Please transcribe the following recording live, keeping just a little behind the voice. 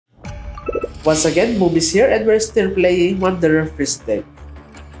Once again, Boom is here and we're still playing Wanderer Freeze deck.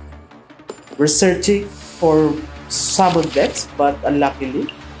 We're searching for summon decks, but unluckily,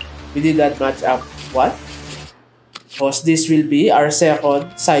 we did not match up one. Because this will be our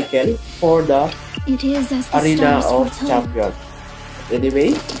second cycle for the Arena of Champions.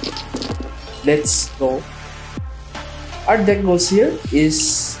 Anyway, let's go. Our deck goals here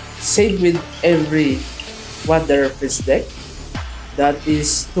is same with every Wanderer Freeze deck. That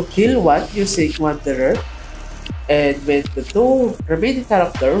is to kill one using Wanderer, and when the two remaining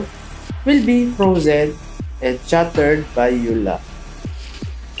characters will be frozen and shattered by Eula.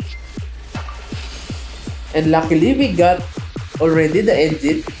 And luckily we got already the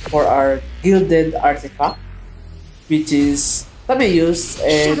engine for our gilded artifact, which is Tameus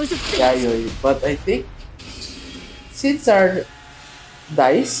and Yayoi. But I think since our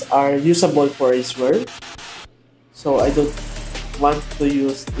dice are usable for his world, so I don't want to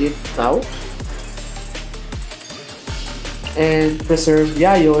use it now, and preserve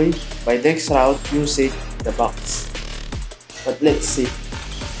Yayoi by next round using the box. But let's see.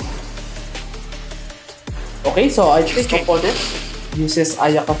 Okay, so I think opponent uses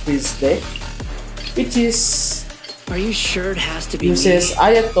Ayaka Freeze deck, which is uses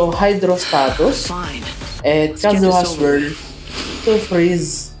Ayato Hydro status and Kazuha's World to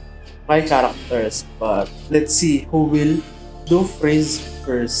freeze my characters. But let's see who will do freeze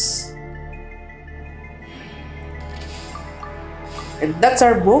first. And that's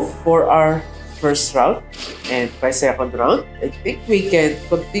our move for our first round. And by second round, I think we can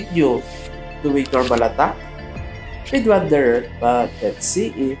continue doing normal attack with Wanderer. But let's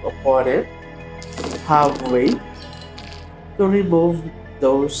see if opponent have a way to remove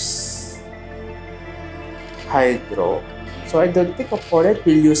those Hydro. So I don't think opponent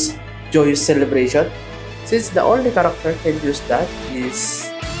will use Joyous Celebration, since the only character can use that is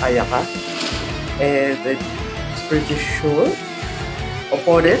Ayaka. And I'm pretty sure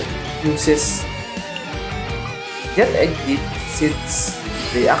opponent uses Jet Exit since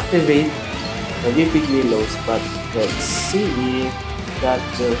they activate the Weeping Willows. But let's see if that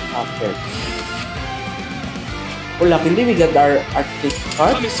will happen. Well, luckily we got our Arctic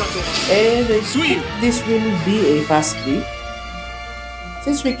card, and I think this will be a fast lead,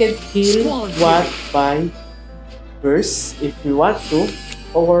 since we can kill one by burst if we want to,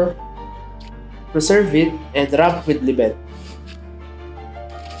 or preserve it and ramp with Libet.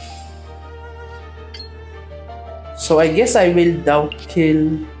 So I guess I will now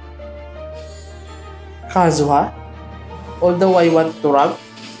kill Kazuha, although I want to ramp,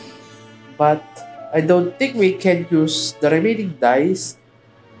 but I don't think we can use the remaining dice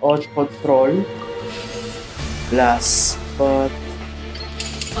on control blast. But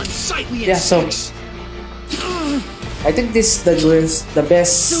yeah, so I think this is the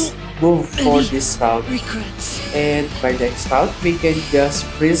best move for this round. And by next round, we can just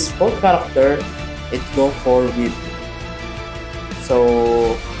freeze both character and go for win.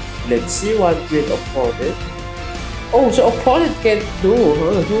 So let's see what will opponent. Oh, so opponent can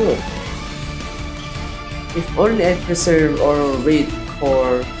do. If only I preserve or wait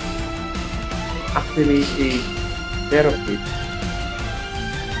for activating Therapy,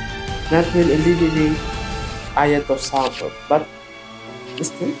 that will eliminate Ayato Summon, but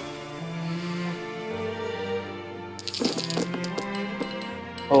still.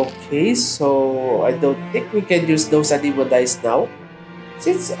 Okay, so I don't think we can use those Anemo dice now,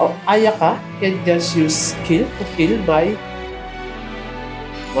 since Ayaka can just use skill to kill my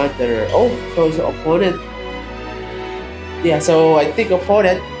Wanderer. Oh, so the opponent. Yeah, so I think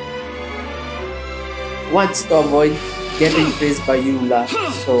opponent wants to avoid getting freezed by Eula.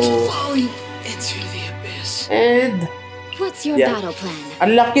 So and what's your battle plan?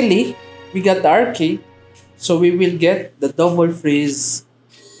 Unluckily, we got the Arcade, so we will get the double freeze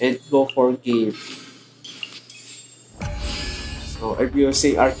and go for game. So I'm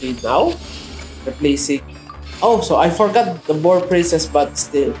using Arcade now, replacing. Oh, so I forgot the more princess, but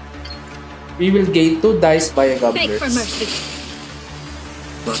still. We will gain 2 dice by a Beg for mercy.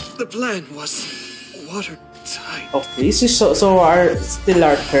 But the plan was watertight. Okay, so still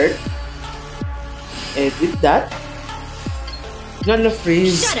our turn. And with that, gonna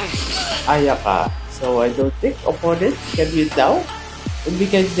freeze Ayaka. So I don't think opponent can win now. And we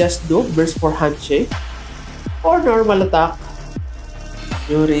can just do burst for handshake or normal attack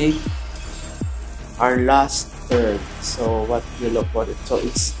during our last turn. So what will opponent? So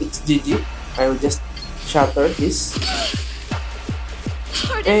it's GG. I will just shatter this.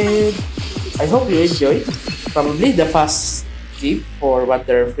 And I hope you enjoyed. Probably the fast game for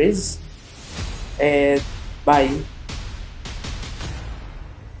Wanderer Freeze. And bye.